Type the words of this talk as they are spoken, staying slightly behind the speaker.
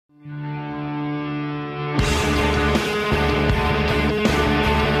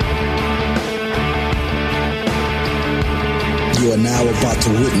You are now about to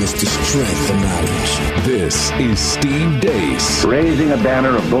witness the strength of knowledge. This is Steve Deace. Raising a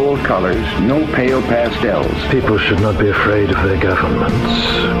banner of bold colors, no pale pastels. People should not be afraid of their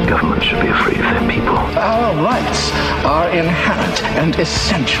governments. Governments should be afraid of their people. Our rights are inherent and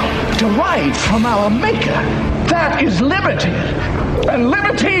essential, derived from our Maker. That is liberty. And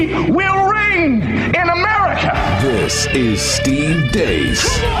liberty will reign in America. This is Steve Deace.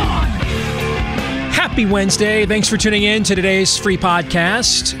 Happy Wednesday. Thanks for tuning in to today's free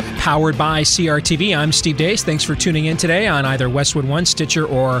podcast powered by CRTV. I'm Steve Deace. Thanks for tuning in today on either Westwood One, Stitcher,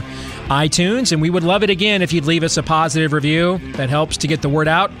 or iTunes. And we would love it again if you'd leave us a positive review. That helps to get the word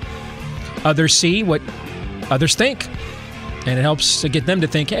out. Others see what others think. And it helps to get them to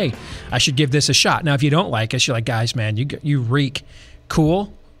think, hey, I should give this a shot. Now, if you don't like us, you're like, guys, man, you reek.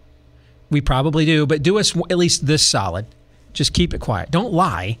 Cool. We probably do. But do us at least this solid. Just keep it quiet. Don't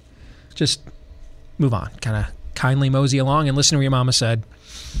lie. Just move on. Kind of kindly mosey along and listen to what your mama said.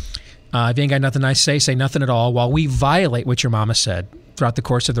 If you ain't got nothing nice to say nothing at all while we violate what your mama said throughout the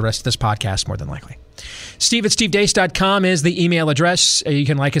course of the rest of this podcast, more than likely. Steve at stevedeace.com is the email address. You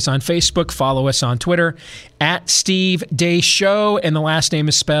can like us on Facebook, follow us on Twitter, at Steve Deace Show, and the last name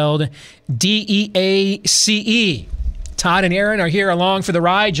is spelled D-E-A-C-E. Todd and Aaron are here along for the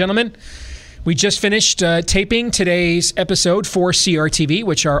ride, gentlemen. We just finished taping today's episode for CRTV,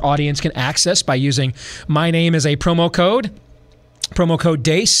 which our audience can access by using my name as a promo code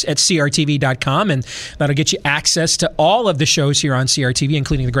DACE at CRTV.com, and that'll get you access to all of the shows here on CRTV,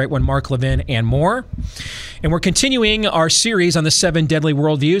 including the great one, Mark Levin, and more. And we're continuing our series on the 7 Deadly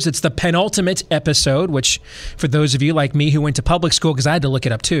Worldviews. It's the penultimate episode, which for those of you like me who went to public school, because I had to look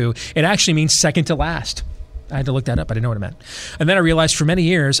it up too, it actually means second to last. I had to look that up. I didn't know what it meant. And then I realized for many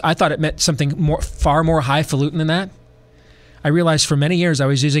years, I thought it meant something far more highfalutin than that. I realized for many years I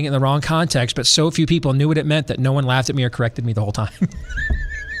was using it in the wrong context, but so few people knew what it meant that no one laughed at me or corrected me the whole time.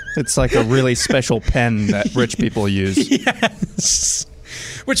 It's like a really special pen that rich people use. Yes.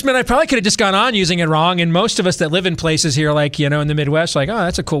 Which meant I probably could have just gone on using it wrong, and most of us that live in places here, like, you know, in the Midwest, like, oh,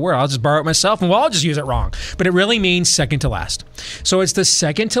 that's a cool word. I'll just borrow it myself, and we'll all just use it wrong. But it really means second to last. So it's the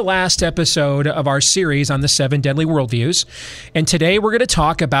second to last episode of our series on the 7 Deadly Worldviews. And today we're going to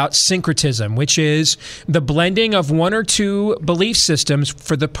talk about syncretism, which is the blending of one or two belief systems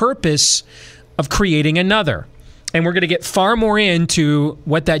for the purpose of creating another. And we're going to get far more into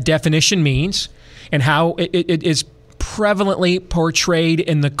what that definition means and how it is prevalently portrayed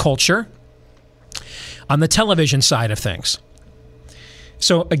in the culture on the television side of things.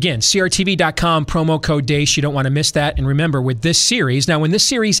 So again, CRTV.com, promo code DACE. You don't want to miss that. And remember, with this series, now when this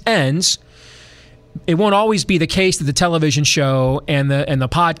series ends, it won't always be the case that the television show and the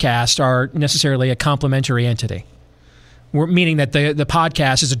podcast are necessarily a complementary entity. Meaning that the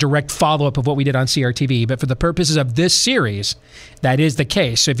podcast is a direct follow-up of what we did on CRTV. But for the purposes of this series, that is the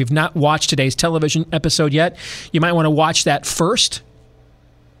case. So if you've not watched today's television episode yet, you might want to watch that first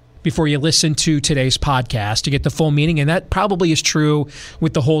before you listen to today's podcast to get the full meaning. And that probably is true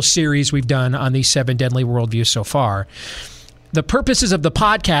with the whole series we've done on these 7 Deadly Worldviews so far. The purposes of the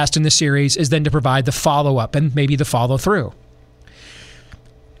podcast in this series is then to provide the follow-up and maybe the follow-through.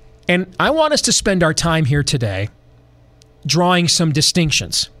 And I want us to spend our time here today drawing some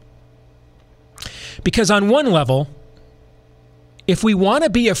distinctions. Because on one level, if we want to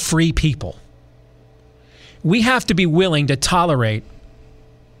be a free people, we have to be willing to tolerate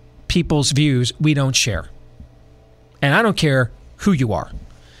people's views we don't share. And I don't care who you are.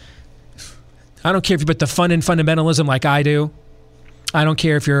 I don't care if you put the fun in fundamentalism like I do. I don't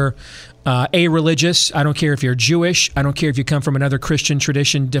care if you're a-religious. I don't care if you're Jewish. I don't care if you come from another Christian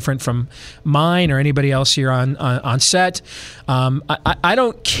tradition different from mine or anybody else here on set. I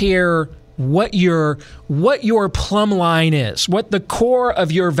don't care what your plumb line is, what the core of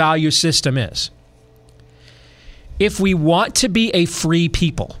your value system is. If we want to be a free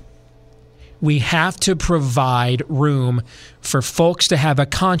people, we have to provide room for folks to have a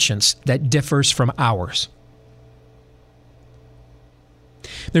conscience that differs from ours.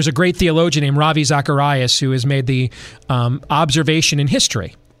 There's a great theologian named Ravi Zacharias who has made the observation in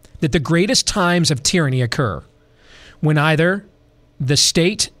history that the greatest times of tyranny occur when either the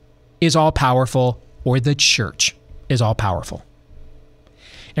state is all-powerful or the church is all-powerful.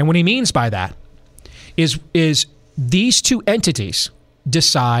 And what he means by that is these two entities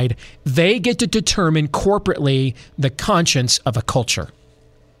decide they get to determine corporately the conscience of a culture.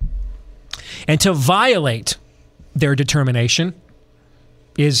 And to violate their determination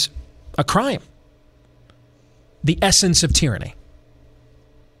is a crime. The essence of tyranny.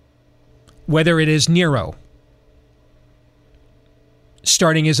 Whether it is Nero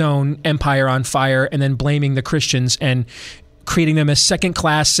starting his own empire on fire and then blaming the Christians and creating them as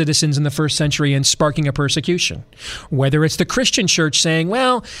second-class citizens in the first century and sparking a persecution. Whether it's the Christian church saying,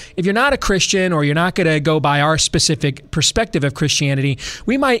 well, if you're not a Christian or you're not going to go by our specific perspective of Christianity,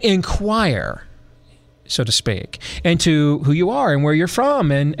 we might inquire, so to speak, into who you are and where you're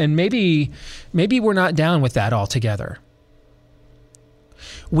from, and maybe we're not down with that altogether.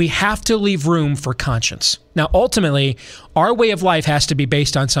 We have to leave room for conscience. Now, ultimately, our way of life has to be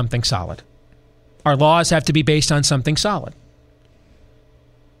based on something solid. Our laws have to be based on something solid.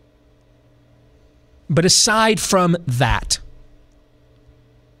 But aside from that,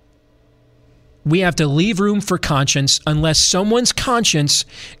 we have to leave room for conscience unless someone's conscience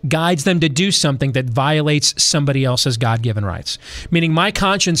guides them to do something that violates somebody else's God-given rights. Meaning my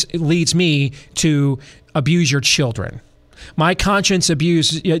conscience leads me to abuse your children. My conscience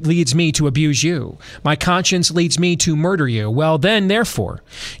leads me to abuse you. My conscience leads me to murder you. Well, then, therefore,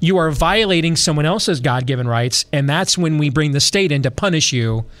 you are violating someone else's God-given rights, and that's when we bring the state in to punish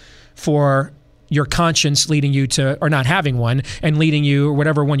you for your conscience leading you to, or not having one, and leading you, or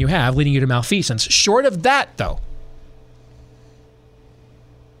whatever one you have, leading you to malfeasance. Short of that, though,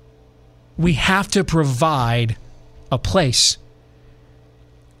 we have to provide a place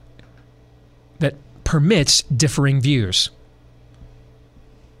that permits differing views.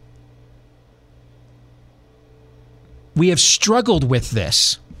 We have struggled with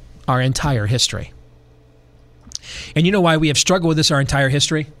this our entire history. And you know why we have struggled with this our entire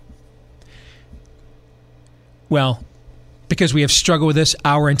history? Well, because we have struggled with this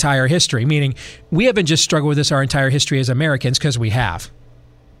our entire history, meaning we haven't just struggled with this our entire history as Americans, because we have.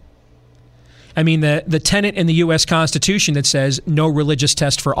 I mean, the tenet in the U.S. Constitution that says no religious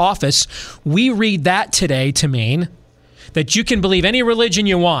test for office, we read that today to mean that you can believe any religion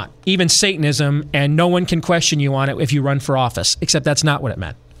you want, even Satanism, and no one can question you on it if you run for office, except that's not what it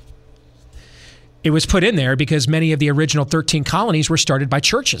meant. It was put in there because many of the original 13 colonies were started by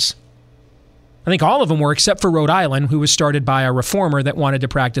churches. I think all of them were, except for Rhode Island, who was started by a reformer that wanted to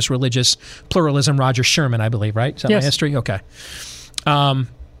practice religious pluralism, Roger Sherman, I believe, right? Is that Yes. my history? Okay.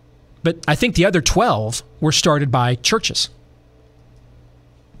 But I think the other 12 were started by churches.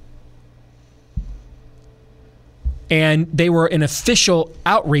 And they were an official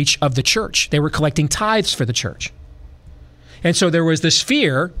outreach of the church. They were collecting tithes for the church. And so there was this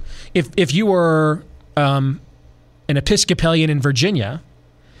fear, if you were an Episcopalian in Virginia,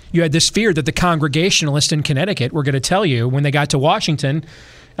 you had this fear that the Congregationalists in Connecticut were going to tell you when they got to Washington,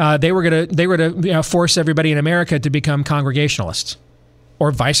 they were going to force everybody in America to become Congregationalists,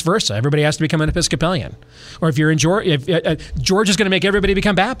 or vice versa. Everybody has to become an Episcopalian, or if you're in Georgia, Georgia's going to make everybody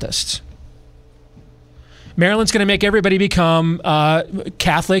become Baptists. Maryland's going to make everybody become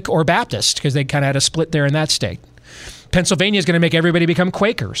Catholic or Baptist because they kind of had a split there in that state. Pennsylvania is going to make everybody become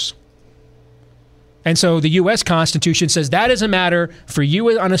Quakers. And so the U.S. Constitution says that is a matter for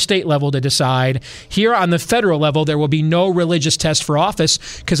you on a state level to decide. Here on the federal level, there will be no religious test for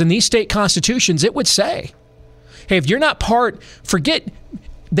office, because in these state constitutions, it would say, hey, if you're not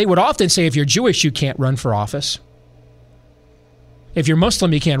they would often say if you're Jewish, you can't run for office. If you're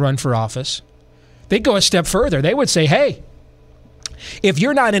Muslim, you can't run for office. They'd go a step further. They would say, hey, if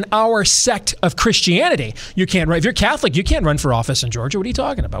you're not in our sect of Christianity, you can't run. If you're Catholic, you can't run for office in Georgia. What are you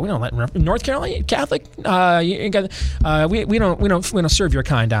talking about? We don't let North Carolina Catholic. We don't serve your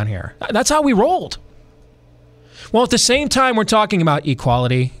kind down here. That's how we rolled. Well, at the same time, we're talking about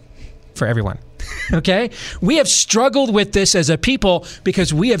equality for everyone. Okay, we have struggled with this as a people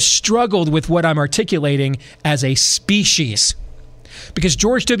because we have struggled with what I'm articulating as a species. Because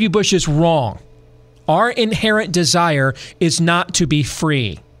George W. Bush is wrong. Our inherent desire is not to be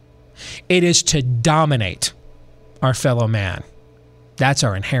free. It is to dominate our fellow man. That's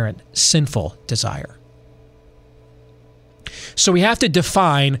our inherent sinful desire. So we have to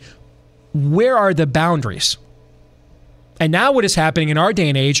define where are the boundaries. And now what is happening in our day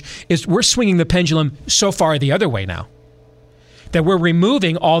and age is we're swinging the pendulum so far the other way now that we're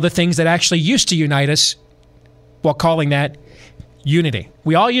removing all the things that actually used to unite us while calling that unity.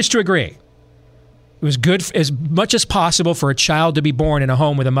 We all used to agree. It was good as much as possible for a child to be born in a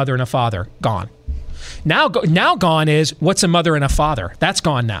home with a mother and a father. Gone. Now gone is what's a mother and a father. That's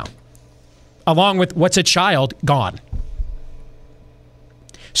gone now. Along with what's a child, gone.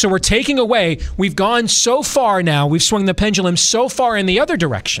 So we're taking away, we've gone so far now, we've swung the pendulum so far in the other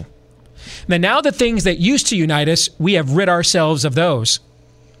direction. Now the things that used to unite us, we have rid ourselves of those.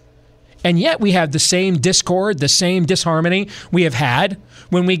 And yet we have the same discord, the same disharmony we have had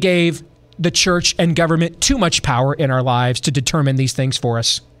when we gave the church and government too much power in our lives to determine these things for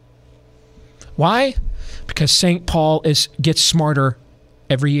us. Why? Because St. Paul gets smarter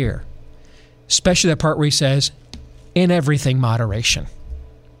every year. Especially that part where he says, in everything moderation.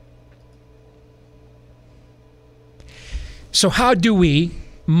 So how do we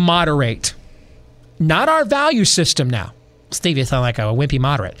moderate? Not our value system now. Steve, you sound like a wimpy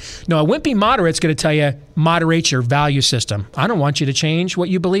moderate. No, a wimpy moderate's going to tell you, moderate your value system. I don't want you to change what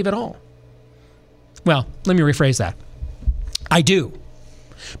you believe at all. Well, let me rephrase that. I do,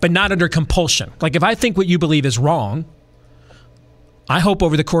 but not under compulsion. Like if I think what you believe is wrong, I hope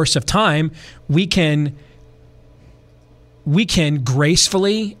over the course of time, we can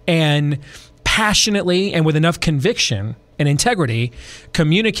gracefully and passionately and with enough conviction and integrity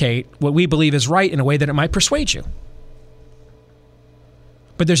communicate what we believe is right in a way that it might persuade you.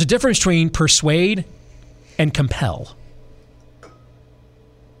 But there's a difference between persuade and compel.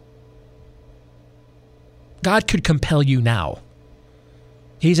 God could compel you now.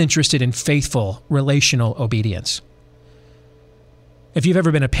 He's interested in faithful, relational obedience. If you've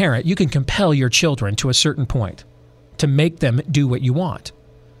ever been a parent, you can compel your children to a certain point to make them do what you want.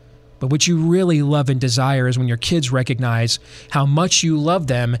 But what you really love and desire is when your kids recognize how much you love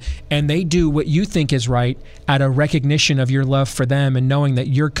them and they do what you think is right out of recognition of your love for them and knowing that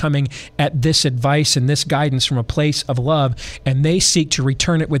you're coming at this advice and this guidance from a place of love and they seek to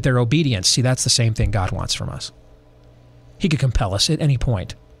return it with their obedience. See, that's the same thing God wants from us. He could compel us at any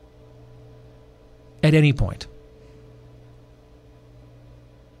point. At any point.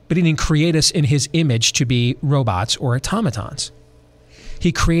 But he didn't create us in his image to be robots or automatons.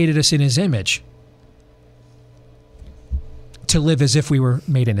 He created us in his image to live as if we were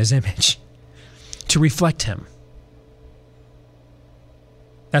made in his image, to reflect him.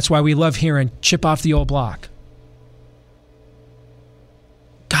 That's why we love hearing "Chip off the old block."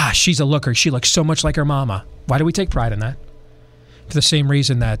 Gosh, she's a looker. She looks so much like her mama. Why do we take pride in that? For the same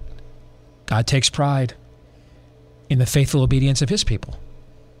reason that God takes pride in the faithful obedience of his people.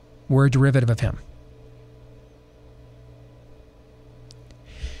 We're a derivative of him.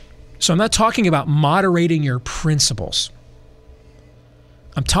 So I'm not talking about moderating your principles.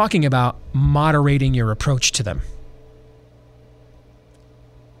 I'm talking about moderating your approach to them.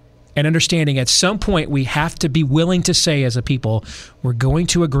 And understanding at some point we have to be willing to say as a people, we're going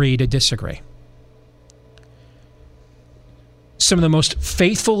to agree to disagree. Some of the most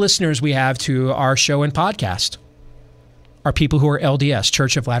faithful listeners we have to our show and podcast are people who are LDS,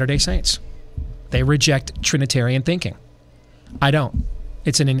 Church of Latter-day Saints. They reject Trinitarian thinking. I don't.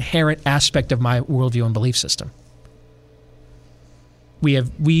 It's an inherent aspect of my worldview and belief system. We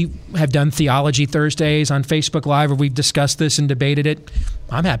have done Theology Thursdays on Facebook Live where we've discussed this and debated it.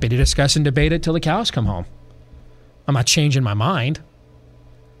 I'm happy to discuss and debate it till the cows come home. I'm not changing my mind.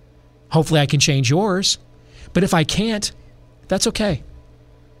 Hopefully I can change yours. But if I can't, that's okay.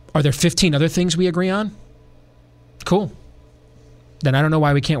 Are there 15 other things we agree on? Cool. Then I don't know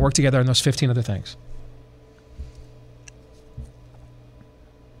why we can't work together on those 15 other things.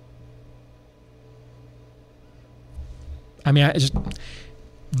 I mean,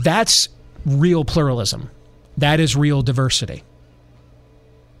 that's real pluralism. That is real diversity.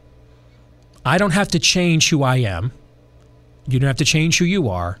 I don't have to change who I am. You don't have to change who you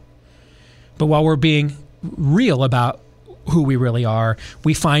are. But while we're being real about who we really are,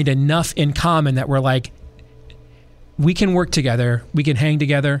 we find enough in common that we're like, we can work together, we can hang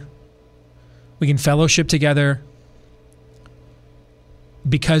together, we can fellowship together,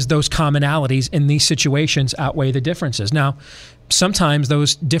 because those commonalities in these situations outweigh the differences. Now, sometimes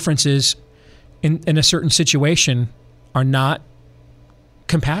those differences in a certain situation are not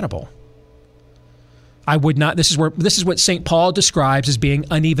compatible. I would not, this is what St. Paul describes as being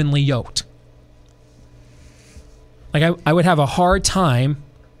unevenly yoked. Like I would have a hard time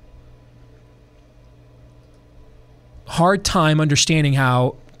understanding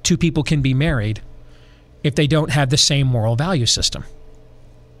how two people can be married if they don't have the same moral value system.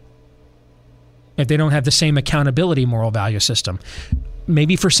 If they don't have the same accountability moral value system.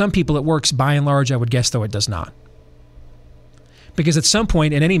 Maybe for some people it works. By and large, I would guess, though, it does not. Because at some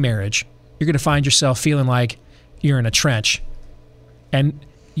point in any marriage, you're going to find yourself feeling like you're in a trench. And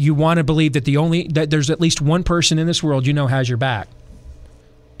you want to believe that that there's at least one person in this world you know has your back.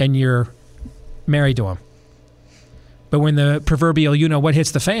 And you're married to him. But when the proverbial what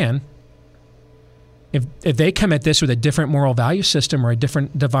hits the fan, if they come at this with a different moral value system or a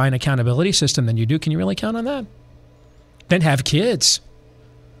different divine accountability system than you do, can you really count on that? Then have kids.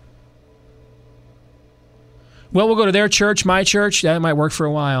 Well, we'll go to their church, my church. That might work for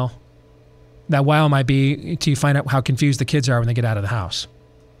a while. That while might be till you find out how confused the kids are when they get out of the house.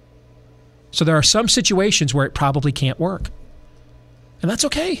 So there are some situations where it probably can't work. And that's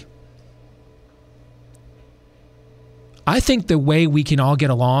okay. I think the way we can all get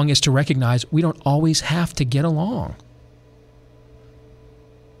along is to recognize we don't always have to get along.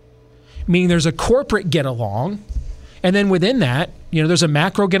 Meaning there's a corporate get along, and then within that, there's a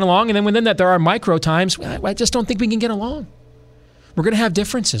macro get along, and then within that there are micro times. I just don't think we can get along. We're going to have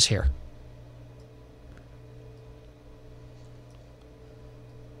differences here.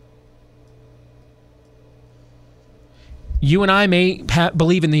 You and I may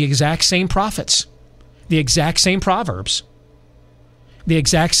believe in the exact same prophets, the exact same Proverbs, the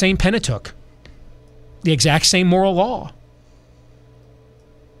exact same Pentateuch, the exact same moral law.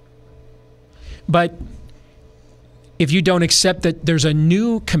 But if you don't accept that there's a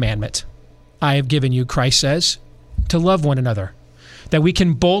new commandment I have given you, Christ says, to love one another, that we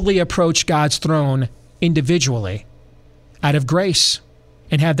can boldly approach God's throne individually out of grace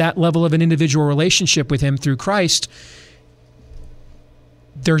and have that level of an individual relationship with Him through Christ,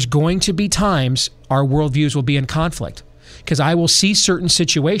 there's going to be times our worldviews will be in conflict, because I will see certain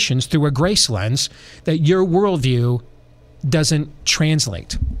situations through a grace lens that your worldview doesn't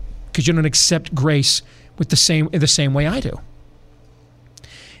translate, because you don't accept grace with the same way I do.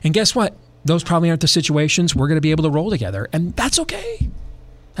 And guess what? Those probably aren't the situations we're going to be able to roll together, and that's okay.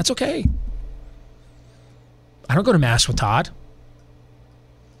 That's okay. I don't go to Mass with Todd.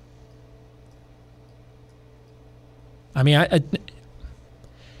 I mean,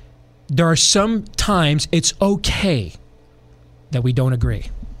 there are some times it's okay that we don't agree.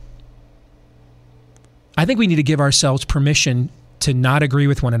 I think we need to give ourselves permission to not agree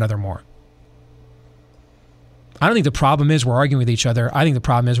with one another more. I don't think the problem is we're arguing with each other. I think the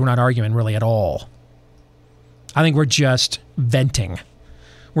problem is we're not arguing really at all. I think we're just venting.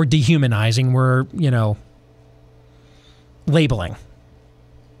 We're dehumanizing. We're, labeling.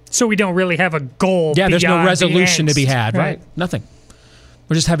 So we don't really have a goal. Yeah, there's no resolution to be had, right? Nothing.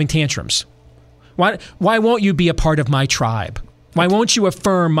 We're just having tantrums. Why won't you be a part of my tribe? Why won't you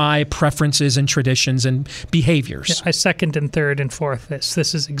affirm my preferences and traditions and behaviors? Yeah, I second and third and fourth this.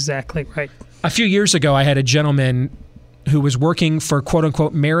 This is exactly right. A few years ago, I had a gentleman who was working for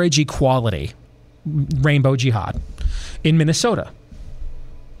quote-unquote marriage equality, Rainbow Jihad, in Minnesota.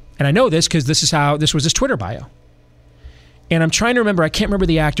 And I know this because this was his Twitter bio. And I'm trying to remember, I can't remember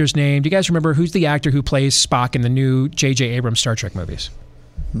the actor's name. Do you guys remember who's the actor who plays Spock in the new J.J. Abrams Star Trek movies?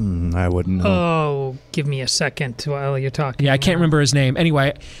 I wouldn't know. Oh, give me a second while you're talking. Yeah, I can't remember his name.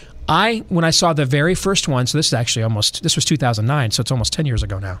 Anyway, when I saw the very first one, so this was 2009, so it's almost 10 years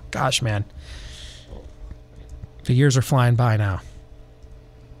ago now. Gosh, man. The years are flying by now.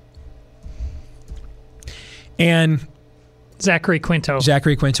 And Zachary Quinto,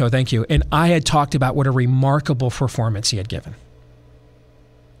 thank you. And I had talked about what a remarkable performance he had given.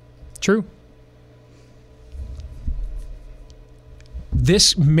 True.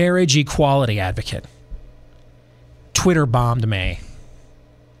 This marriage equality advocate Twitter bombed me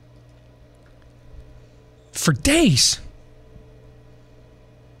for days.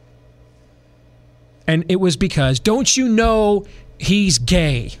 And it was because, don't you know he's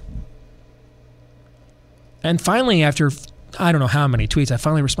gay? And finally, after I don't know how many tweets, I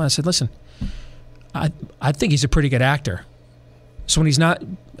finally responded. I said, listen, I think he's a pretty good actor. So when he's not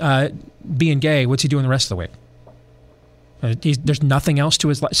being gay, what's he doing the rest of the week? There's nothing else to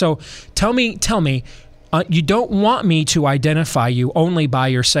his life. So tell me, you don't want me to identify you only by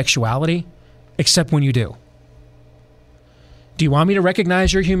your sexuality, except when you do. Do you want me to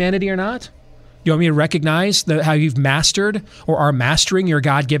recognize your humanity or not? Do you want me to recognize how you've mastered or are mastering your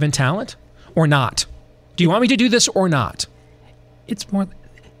God-given talent or not? Do you want me to do this or not? It's more,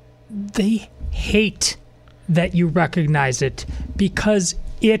 they hate that you recognize it because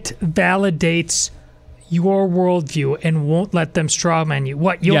it validates your worldview and won't let them strawman you.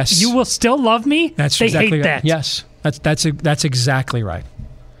 What? You will still love me? They exactly hate that. Yes, that's exactly right.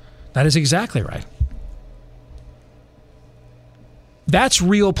 That is exactly right. That's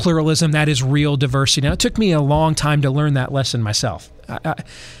real pluralism. That is real diversity. Now, it took me a long time to learn that lesson myself.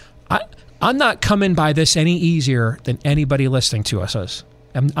 I'm not coming by this any easier than anybody listening to us is.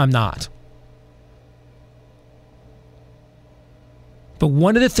 I'm not. But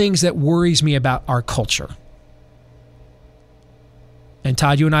one of the things that worries me about our culture, and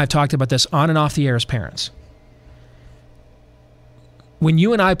Todd, you and I have talked about this on and off the air as parents. When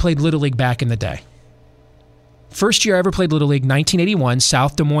you and I played Little League back in the day, first year I ever played Little League, 1981,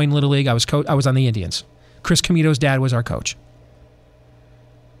 South Des Moines Little League. I was on the Indians. Chris Comito's dad was our coach.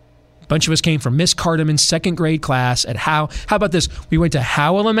 A bunch of us came from Miss Cardamon's second grade class at How about this? We went to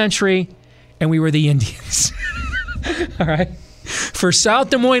Howe Elementary, and we were the Indians. All right? For South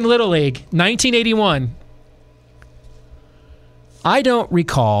Des Moines Little League, 1981, I don't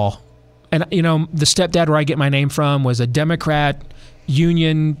recall and the stepdad where I get my name from was a Democrat,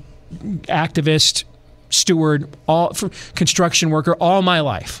 union activist, steward, construction worker all my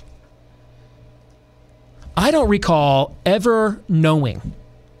life. I don't recall ever knowing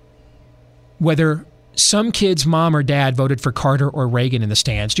whether some kid's mom or dad voted for Carter or Reagan in the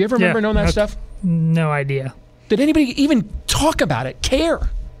stands. Do you ever remember knowing that stuff? No idea. Did anybody even talk about it, care?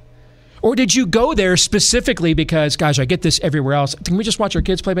 Or did you go there specifically because, gosh, I get this everywhere else. Can we just watch our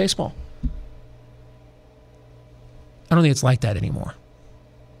kids play baseball? I don't think it's like that anymore.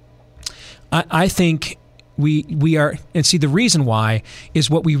 I think we are, and see, the reason why is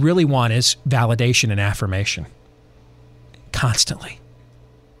what we really want is validation and affirmation. Constantly.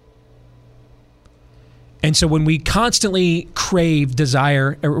 And so when we constantly crave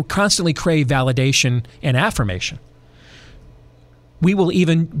validation and affirmation, we will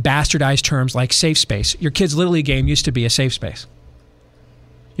even bastardize terms like safe space. Your kid's Little League game used to be a safe space.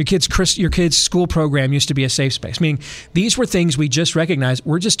 Your kid's school program used to be a safe space. Meaning these were things we just recognized.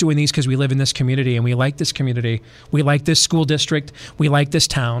 We're just doing these because we live in this community and we like this community. We like this school district. We like this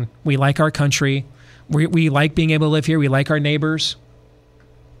town. We like our country. We like being able to live here. We like our neighbors.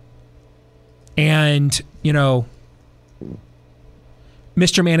 And, Mr.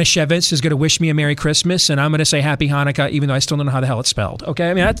 Manischewitz is going to wish me a Merry Christmas, and I'm going to say Happy Hanukkah, even though I still don't know how the hell it's spelled. Okay?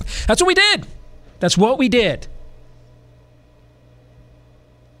 I mean, that's what we did. That's what we did.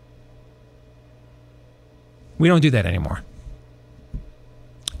 We don't do that anymore.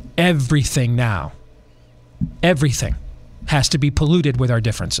 Everything has to be polluted with our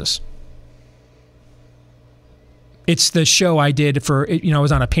differences. It's the show I did for, I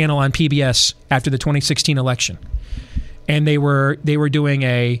was on a panel on PBS after the 2016 election. And they were doing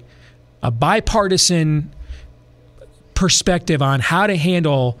a bipartisan perspective on how to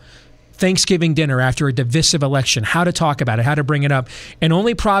handle Thanksgiving dinner after a divisive election, how to talk about it, how to bring it up. And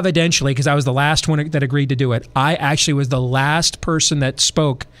only providentially, because I was the last one that agreed to do it, I actually was the last person that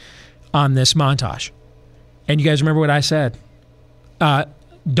spoke on this montage. And you guys remember what I said?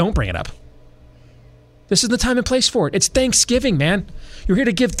 Don't bring it up. This is the time and place for it. It's Thanksgiving, man. You're here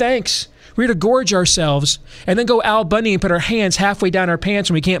to give thanks. We're here to gorge ourselves and then go Al Bundy and put our hands halfway down our pants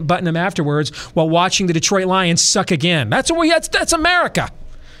when we can't button them afterwards while watching the Detroit Lions suck again. That's America.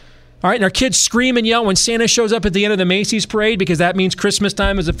 All right, and our kids scream and yell when Santa shows up at the end of the Macy's parade because that means Christmas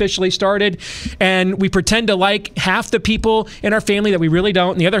time has officially started. And we pretend to like half the people in our family that we really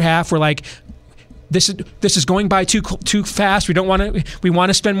don't. And the other half, we're like, this is going by too fast. We want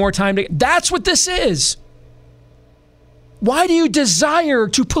to spend more time. That's what this is. Why do you desire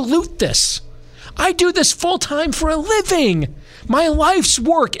to pollute this? I do this full time for a living. My life's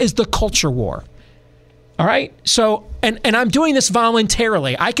work is the culture war. All right? So, and I'm doing this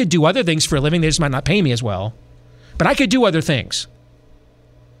voluntarily. I could do other things for a living. They just might not pay me as well. But I could do other things.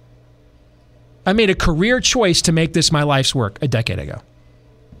 I made a career choice to make this my life's work a decade ago.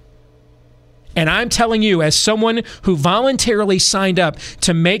 And I'm telling you, as someone who voluntarily signed up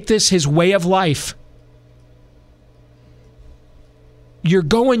to make this his way of life, you're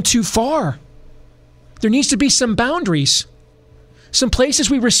going too far. There needs to be some boundaries, some places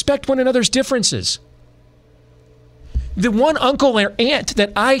we respect one another's differences. The one uncle or aunt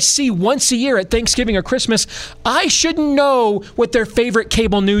that I see once a year at Thanksgiving or Christmas, I shouldn't know what their favorite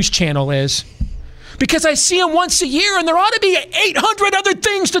cable news channel is because I see them once a year and there ought to be 800 other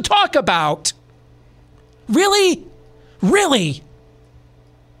things to talk about. Really? Really?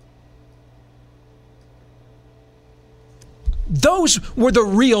 Those were the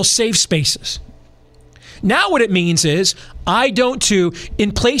real safe spaces. Now what it means is I don't too,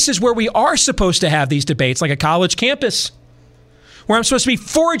 in places where we are supposed to have these debates, like a college campus, where I'm supposed to be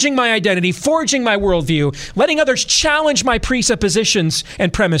forging my identity, forging my worldview, letting others challenge my presuppositions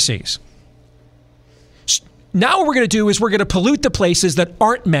and premises. Now what we're going to do is we're going to pollute the places that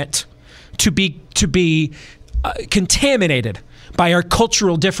aren't meant to be contaminated by our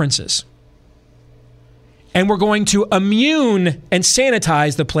cultural differences. And we're going to immune and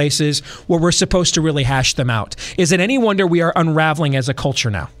sanitize the places where we're supposed to really hash them out. Is it any wonder we are unraveling as a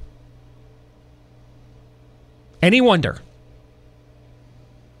culture now? Any wonder?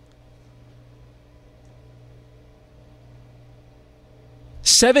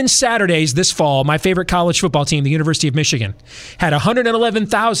 Seven Saturdays this fall, my favorite college football team, the University of Michigan, had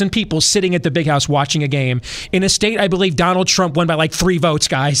 111,000 people sitting at the Big House watching a game in a state I believe Donald Trump won by like 3 votes,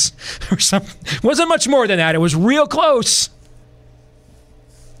 guys. Or something. Wasn't much more than that. It was real close.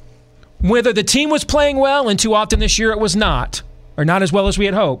 Whether the team was playing well, and too often this year it was not, or not as well as we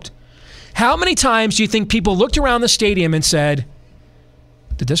had hoped. How many times do you think people looked around the stadium and said,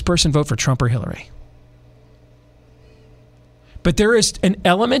 did this person vote for Trump or Hillary? But there is an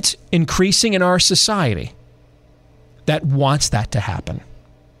element increasing in our society that wants that to happen.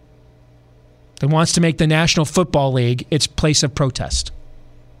 That wants to make the National Football League its place of protest.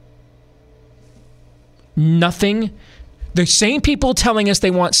 Nothing. The same people telling us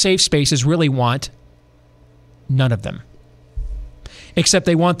they want safe spaces really want none of them. Except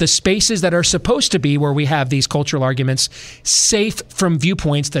they want the spaces that are supposed to be where we have these cultural arguments safe from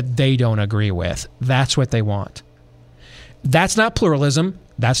viewpoints that they don't agree with. That's what they want. That's not pluralism.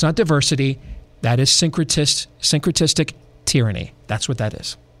 That's not diversity. That is syncretistic tyranny. That's what that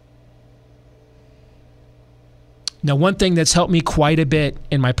is. Now, one thing that's helped me quite a bit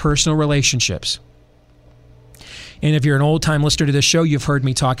in my personal relationships, and if you're an old-time listener to this show, you've heard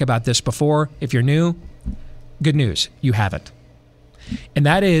me talk about this before. If you're new, good news, you haven't. And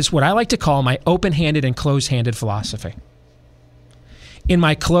that is what I like to call my open-handed and closed-handed philosophy. In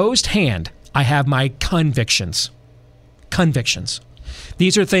my closed hand, I have my convictions. Convictions.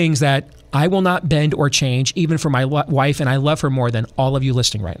 These are things that I will not bend or change, even for my wife, and I love her more than all of you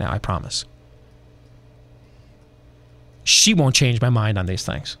listening right now, I promise. She won't change my mind on these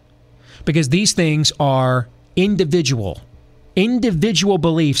things. Because these things are individual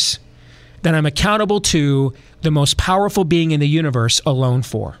beliefs that I'm accountable to the most powerful being in the universe alone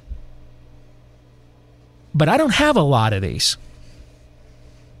for. But I don't have a lot of these.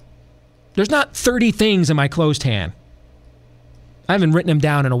 There's not 30 things in my closed hand. I haven't written them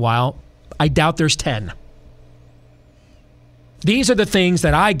down in a while. I doubt there's 10. These are the things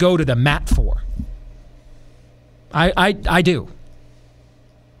that I go to the mat for. I do.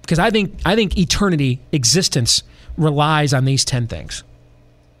 Because I think eternity, existence, relies on these 10 things.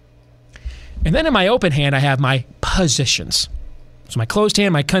 And then in my open hand, I have my positions. So my closed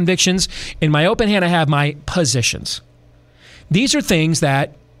hand, my convictions. In my open hand, I have my positions. These are things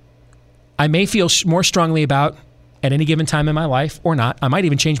that I may feel more strongly about at any given time in my life or not. I might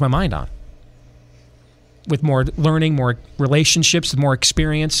even change my mind on. With more learning, more relationships, more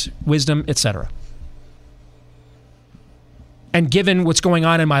experience, wisdom, etc. And given what's going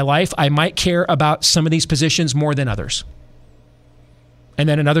on in my life, I might care about some of these positions more than others. And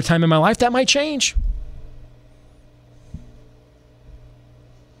then another time in my life, that might change.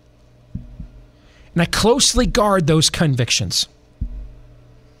 And I closely guard those convictions.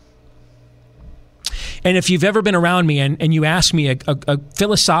 And if you've ever been around me and you ask me a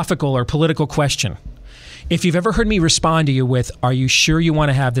philosophical or political question, if you've ever heard me respond to you with, "Are you sure you want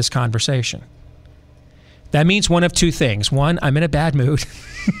to have this conversation?" That means one of two things. One, I'm in a bad mood.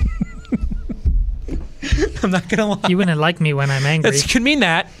 I'm not going to lie. You wouldn't like me when I'm angry. It could mean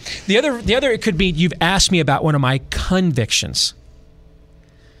that. The other, it could be you've asked me about one of my convictions,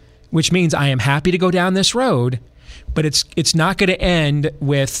 which means I am happy to go down this road, but it's not going to end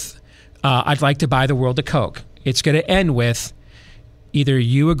with, I'd like to buy the world a Coke. It's going to end with either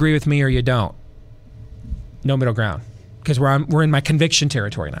you agree with me or you don't. No middle ground. Because we're in my conviction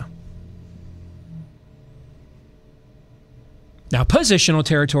territory now. Now, positional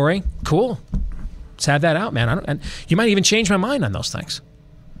territory, cool. Let's have that out, man. And you might even change my mind on those things.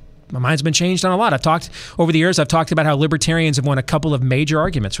 My mind's been changed on a lot. Over the years, I've talked about how libertarians have won a couple of major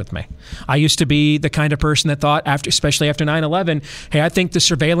arguments with me. I used to be the kind of person that thought, especially after 9/11, hey, I think the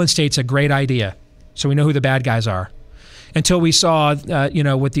surveillance state's a great idea, so we know who the bad guys are. Until we saw, what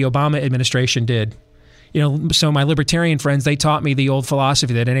the Obama administration did. So my libertarian friends, they taught me the old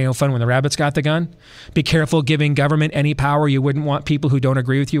philosophy that it ain't no fun when the rabbit's got the gun. Be careful giving government any power you wouldn't want people who don't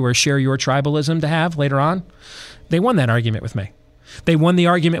agree with you or share your tribalism to have later on. They won that argument with me. They won the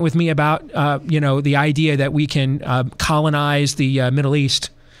argument with me about, the idea that we can colonize the Middle East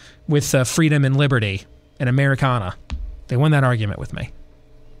with freedom and liberty and Americana. They won that argument with me.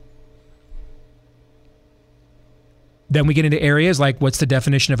 Then we get into areas like what's the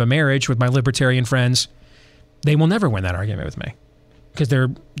definition of a marriage with my libertarian friends. They will never win that argument with me because they're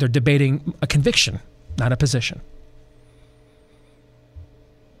debating a conviction, not a position.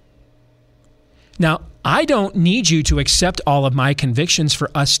 Now, I don't need you to accept all of my convictions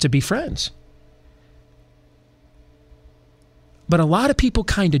for us to be friends. But a lot of people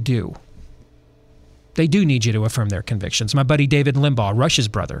kind of do. They do need you to affirm their convictions. My buddy David Limbaugh, Rush's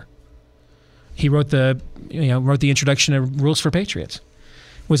brother, he wrote the introduction of Rules for Patriots,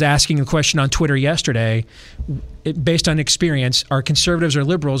 was asking the question on Twitter yesterday, based on experience, are conservatives or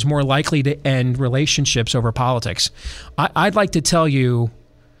liberals more likely to end relationships over politics? I'd like to tell you,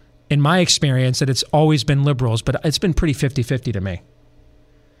 in my experience, that it's always been liberals, but it's been pretty 50-50 to me.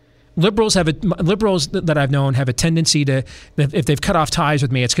 Liberals that I've known have a tendency to, if they've cut off ties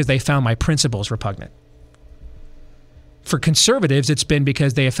with me, it's because they found my principles repugnant. For conservatives, it's been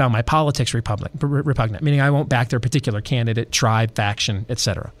because they have found my politics repugnant, meaning I won't back their particular candidate, tribe, faction,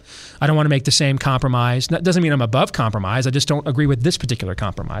 etc. I don't want to make the same compromise. That doesn't mean I'm above compromise. I just don't agree with this particular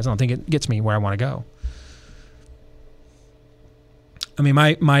compromise. I don't think it gets me where I want to go. I mean,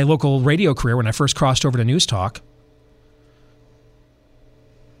 my local radio career, when I first crossed over to News Talk,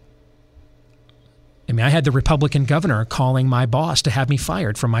 I mean, I had the Republican governor calling my boss to have me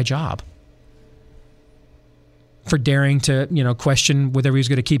fired from my job for daring to, question whether he was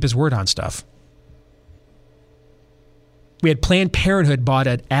going to keep his word on stuff. We had Planned Parenthood bought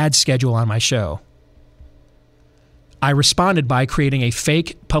an ad schedule on my show. I responded by creating a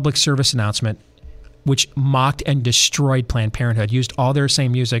fake public service announcement which mocked and destroyed Planned Parenthood, used all their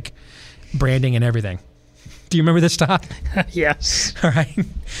same music, branding, and everything. Do you remember this, Todd? Yes. All right.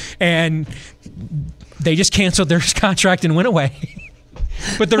 And they just canceled their contract and went away.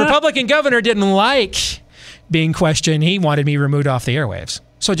 But the Republican governor didn't like being questioned. He wanted me removed off the airwaves.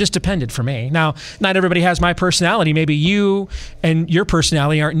 So it just depended for me. Now, not everybody has my personality. Maybe you and your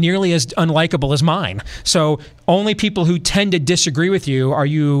personality aren't nearly as unlikable as mine. So only people who tend to disagree with you are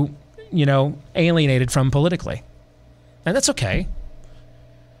you alienated from politically. And that's okay.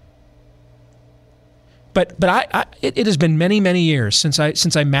 But it has been many, many years since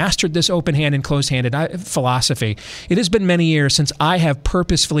I mastered this open-handed and closed-handed philosophy. It has been many years since I have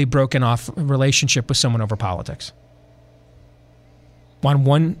purposefully broken off a relationship with someone over politics. On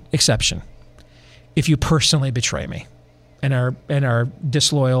one exception, if you personally betray me and are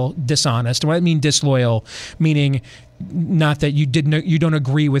disloyal, dishonest. When I mean disloyal, meaning not that you don't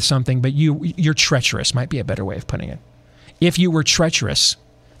agree with something, but you're treacherous, might be a better way of putting it. If you were treacherous,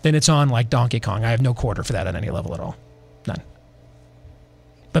 then it's on like Donkey Kong. I have no quarter for that at any level at all. None.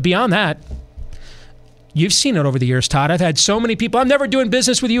 But beyond that, you've seen it over the years, Todd. I've had so many people, I'm never doing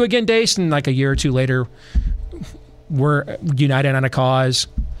business with you again, Dace, and like a year or two later, we're united on a cause.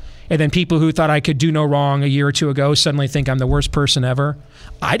 And then people who thought I could do no wrong a year or two ago suddenly think I'm the worst person ever.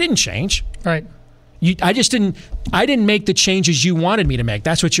 I didn't change. Right. I didn't make the changes you wanted me to make.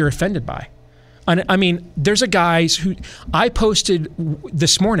 That's what you're offended by. I mean, there's a guys who I posted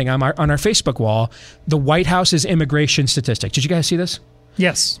this morning on our Facebook wall, the White House's immigration statistics. Did you guys see this?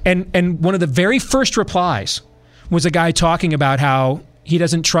 Yes. And one of the very first replies was a guy talking about how he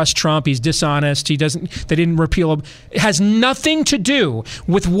doesn't trust Trump. He's dishonest. They didn't repeal him. It has nothing to do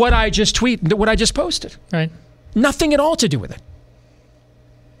with what I just posted. Right. Nothing at all to do with it.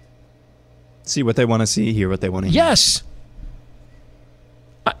 See what they want to see, hear what they want to hear. Yes.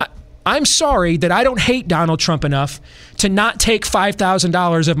 I'm sorry that I don't hate Donald Trump enough to not take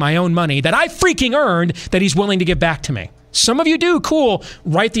 $5,000 of my own money that I freaking earned that he's willing to give back to me. Some of you do. Cool.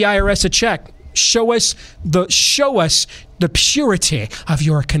 Write the IRS a check. Show us the purity of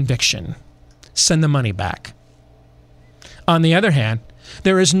your conviction. Send the money back. On the other hand,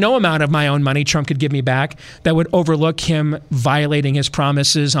 there is no amount of my own money Trump could give me back that would overlook him violating his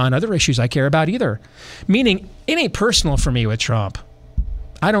promises on other issues I care about either. Meaning, it ain't personal for me with Trump.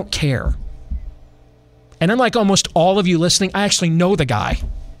 I don't care. And unlike almost all of you listening, I actually know the guy.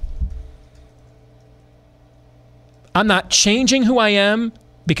 I'm not changing who I am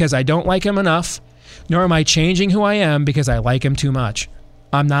because I don't like him enough, nor am I changing who I am because I like him too much.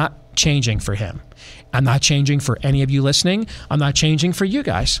 I'm not changing for him. I'm not changing for any of you listening. I'm not changing for you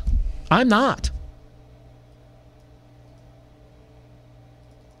guys. I'm not.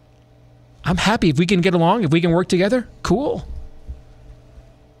 I'm happy if we can get along, if we can work together, cool.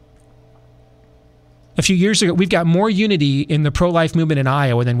 A few years ago, we've got more unity in the pro-life movement in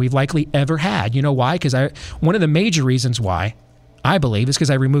Iowa than we've likely ever had. You know why? Because one of the major reasons why, I believe, is because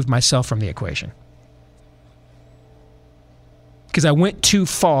I removed myself from the equation. Because I went too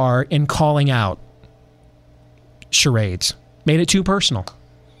far in calling out charades. Made it too personal.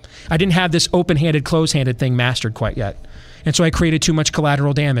 I didn't have this open-handed, closed-handed thing mastered quite yet. And so I created too much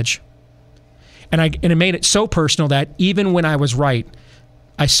collateral damage. And it made it so personal that even when I was right,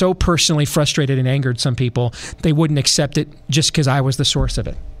 I so personally frustrated and angered some people, they wouldn't accept it just because I was the source of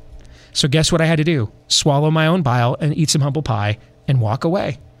it. So guess what I had to do? Swallow my own bile and eat some humble pie and walk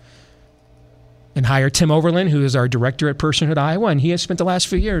away. And hire Tim Overland, who is our director at Personhood Iowa, and he has spent the last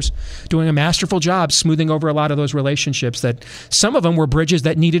few years doing a masterful job smoothing over a lot of those relationships that some of them were bridges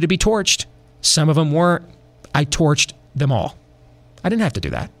that needed to be torched. Some of them weren't. I torched them all. I didn't have to do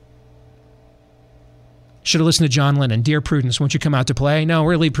that. Should have listened to John Lennon. Dear Prudence, won't you come out to play? No,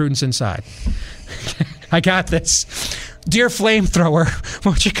 we're going to leave Prudence inside. I got this. Dear Flamethrower,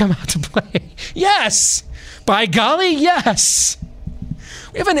 won't you come out to play? Yes. By golly, yes.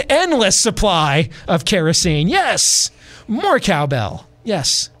 We have an endless supply of kerosene. Yes. More cowbell.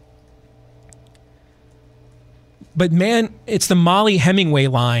 Yes. But man, it's the Molly Hemingway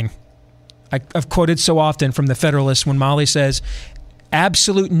line I've quoted so often from The Federalist when Molly says,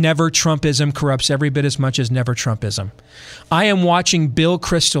 absolute never Trumpism corrupts every bit as much as never Trumpism. I am watching Bill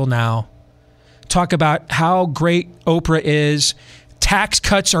Kristol now talk about how great Oprah is, tax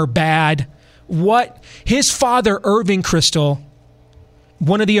cuts are bad. What? His father, Irving Kristol,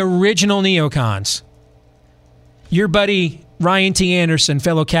 one of the original neocons, your buddy Ryan T. Anderson,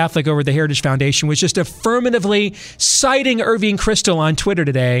 fellow Catholic over at the Heritage Foundation, was just affirmatively citing Irving Kristol on Twitter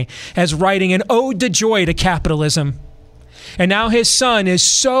today as writing an ode to joy to capitalism. And now his son is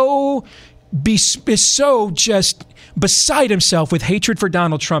so just beside himself with hatred for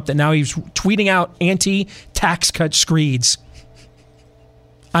Donald Trump that now he's tweeting out anti-tax cut screeds.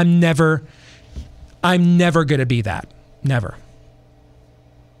 I'm never going to be that. Never.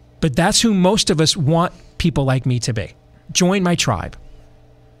 But that's who most of us want people like me to be. Join my tribe.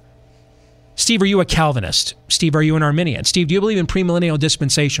 Steve, are you a Calvinist? Steve, are you an Arminian? Steve, do you believe in premillennial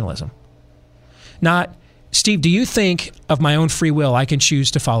dispensationalism? Not, Steve, do you think of my own free will I can choose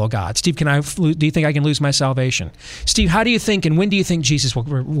to follow God? Steve, do you think I can lose my salvation? Steve, how do you think and when do you think Jesus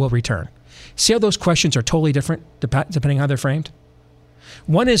will return? See how those questions are totally different depending on how they're framed?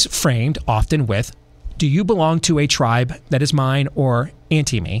 One is framed often with, do you belong to a tribe that is mine or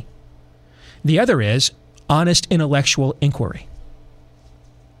anti-me? The other is honest intellectual inquiry.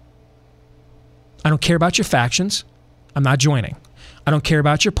 I don't care about your factions. I'm not joining. I don't care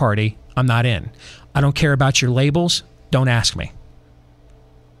about your party. I'm not in. I don't care about your labels. Don't ask me.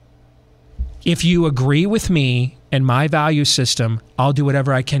 If you agree with me and my value system, I'll do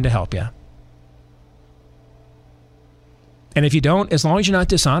whatever I can to help you. And if you don't, as long as you're not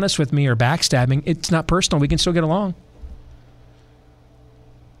dishonest with me or backstabbing, it's not personal. We can still get along.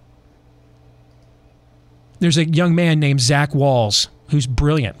 There's a young man named Zach Walls who's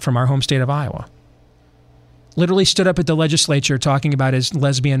brilliant from our home state of Iowa. Literally stood up at the legislature talking about his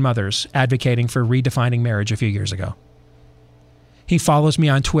lesbian mothers advocating for redefining marriage a few years ago. He follows me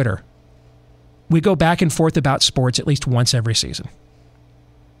on Twitter. We go back and forth about sports at least once every season.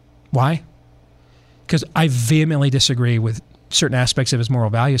 Why? Because I vehemently disagree with certain aspects of his moral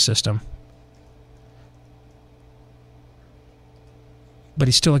value system. But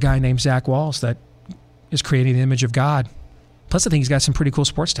he's still a guy named Zach Walls that is creating the image of God. Plus, I think he's got some pretty cool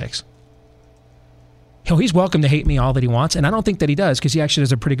sports takes. He's welcome to hate me all that he wants, and I don't think that he does because he actually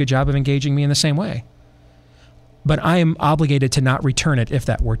does a pretty good job of engaging me in the same way. But I am obligated to not return it if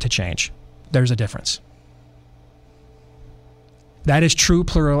that were to change. There's a difference. That is true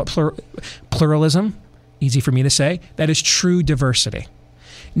pluralism, easy for me to say. That is true diversity.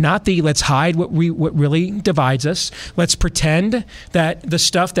 Not the let's hide what really divides us. Let's pretend that the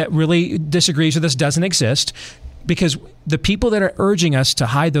stuff that really disagrees with us doesn't exist, because the people that are urging us to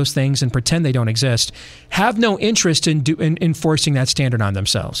hide those things and pretend they don't exist have no interest in enforcing that standard on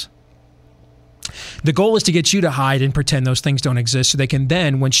themselves. The goal is to get you to hide and pretend those things don't exist so they can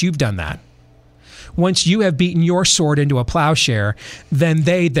then, once you've done that, once you have beaten your sword into a plowshare, then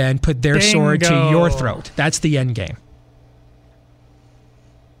they then put their sword to your throat. That's the end game.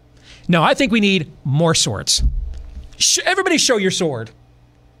 No, I think we need more swords. Everybody show your sword.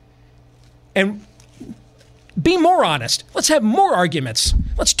 And be more honest. Let's have more arguments.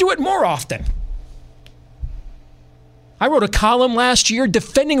 Let's do it more often. I wrote a column last year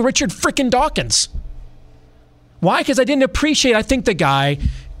defending Richard frickin' Dawkins. Why? Because I didn't appreciate, I think the guy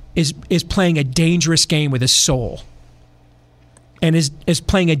is playing a dangerous game with his soul. And is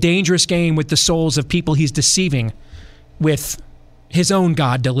playing a dangerous game with the souls of people he's deceiving with his own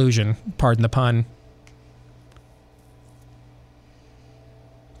God delusion, pardon the pun.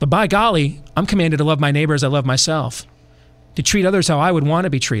 But by golly, I'm commanded to love my neighbor as I love myself, to treat others how I would want to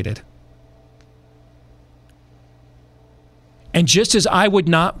be treated. And just as I would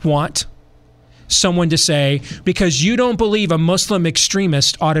not want someone to say, because you don't believe a Muslim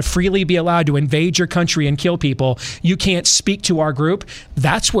extremist ought to freely be allowed to invade your country and kill people, you can't speak to our group.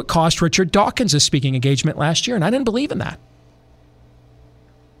 That's what cost Richard Dawkins a speaking engagement last year, and I didn't believe in that.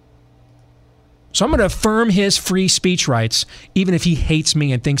 So I'm going to affirm his free speech rights, even if he hates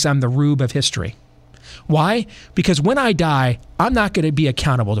me and thinks I'm the rube of history. Why? Because when I die, I'm not going to be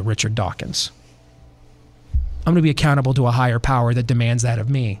accountable to Richard Dawkins. I'm going to be accountable to a higher power that demands that of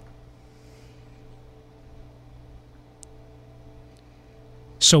me.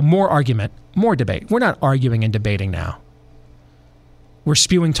 So more argument, more debate. We're not arguing and debating now. We're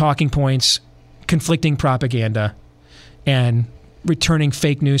spewing talking points, conflicting propaganda, and returning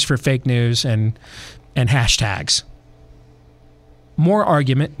fake news for fake news and hashtags. More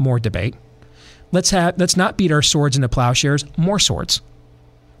argument, more debate. Let's not beat our swords into plowshares, more swords.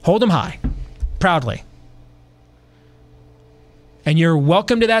 Hold them high, proudly. And you're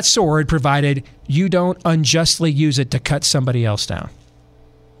welcome to that sword, provided you don't unjustly use it to cut somebody else down.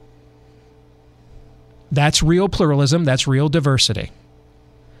 That's real pluralism. That's real diversity.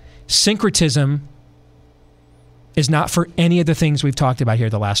 Syncretism is not for any of the things we've talked about here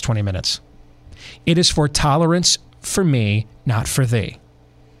the last 20 minutes. It is for tolerance for me, not for thee.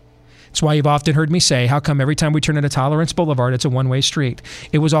 It's why you've often heard me say, how come every time we turn into Tolerance Boulevard, it's a one-way street?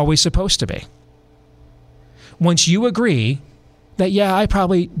 It was always supposed to be. Once you agree that, yeah, I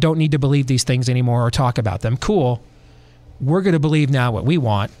probably don't need to believe these things anymore or talk about them, cool. We're going to believe now what we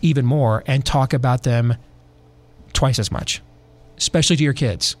want even more and talk about them twice as much, especially to your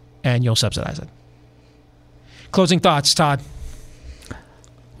kids, and you'll subsidize it. Closing thoughts, Todd.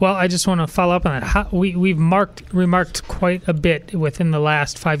 Well, I just want to follow up on that. We've remarked quite a bit within the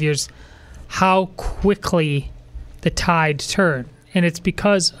last 5 years how quickly the tide turned. And it's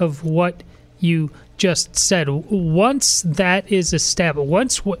because of what you just said. Once that is established,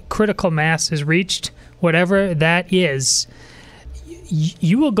 once critical mass is reached, whatever that is,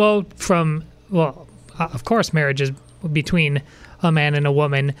 you will go from, well, of course, marriages between a man and a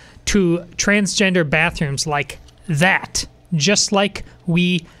woman to transgender bathrooms like that, just like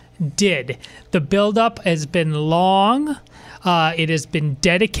we did. The buildup has been long. It has been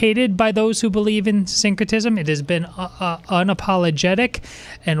dedicated by those who believe in syncretism. It has been unapologetic.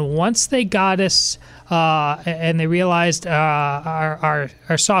 And once they got us and they realized our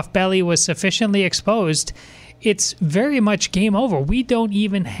soft belly was sufficiently exposed, it's very much game over. We don't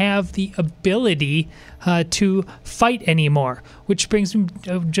even have the ability to fight anymore, which brings me,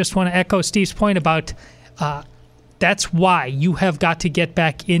 just want to echo Steve's point about that's why you have got to get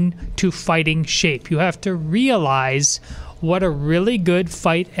back into fighting shape. You have to realize what a really good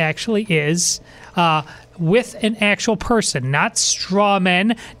fight actually is with an actual person, not straw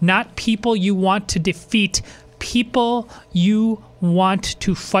men, not people you want to defeat, people you want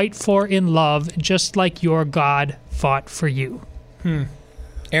to fight for in love, just like your God fought for you.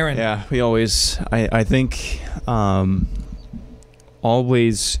 Aaron. Yeah, we always, I think,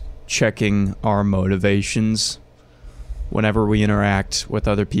 always checking our motivations whenever we interact with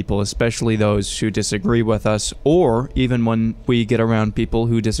other people, especially those who disagree with us, or even when we get around people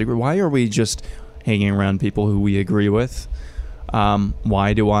who disagree. Why are we just hanging around people who we agree with?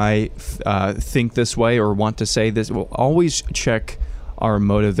 Why do I think this way or want to say this? We'll always check our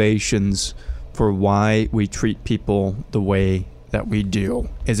motivations for why we treat people the way that we do.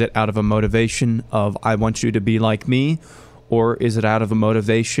 Is it out of a motivation of, I want you to be like me? Or is it out of a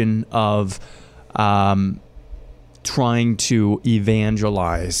motivation of trying to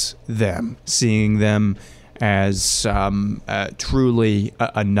evangelize them, seeing them as truly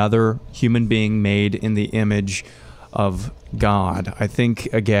another human being made in the image of God? I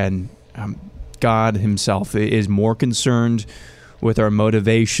think, again, God himself is more concerned with our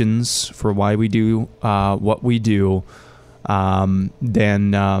motivations for why we do what we do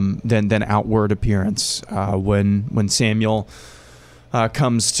than outward appearance. When Samuel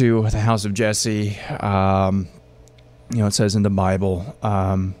comes to the house of Jesse, it says in the Bible,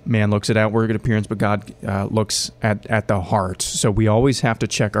 man looks at outward appearance, but God looks at the heart. So we always have to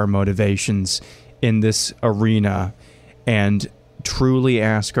check our motivations in this arena and truly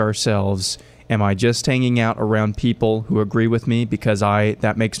ask ourselves, am I just hanging out around people who agree with me because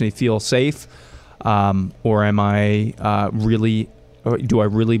that makes me feel safe? Or am I do I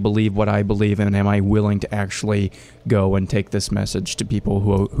really believe what I believe in? Am I willing to actually go and take this message to people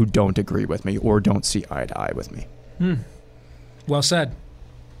who don't agree with me or don't see eye to eye with me? Well said.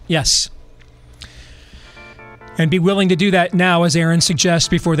 Yes. And be willing to do that now, as Aaron suggests,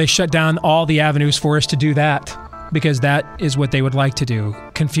 before they shut down all the avenues for us to do that, because that is what they would like to do.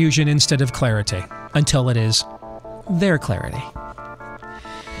 Confusion instead of clarity, until it is their clarity.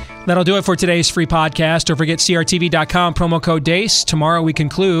 That'll do it for today's free podcast. Don't forget crtv.com, promo code DACE. Tomorrow we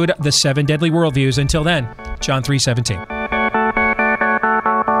conclude the 7 deadly worldviews. Until then, John 3:17.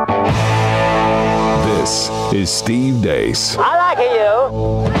 This is Steve Dace. I like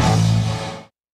you.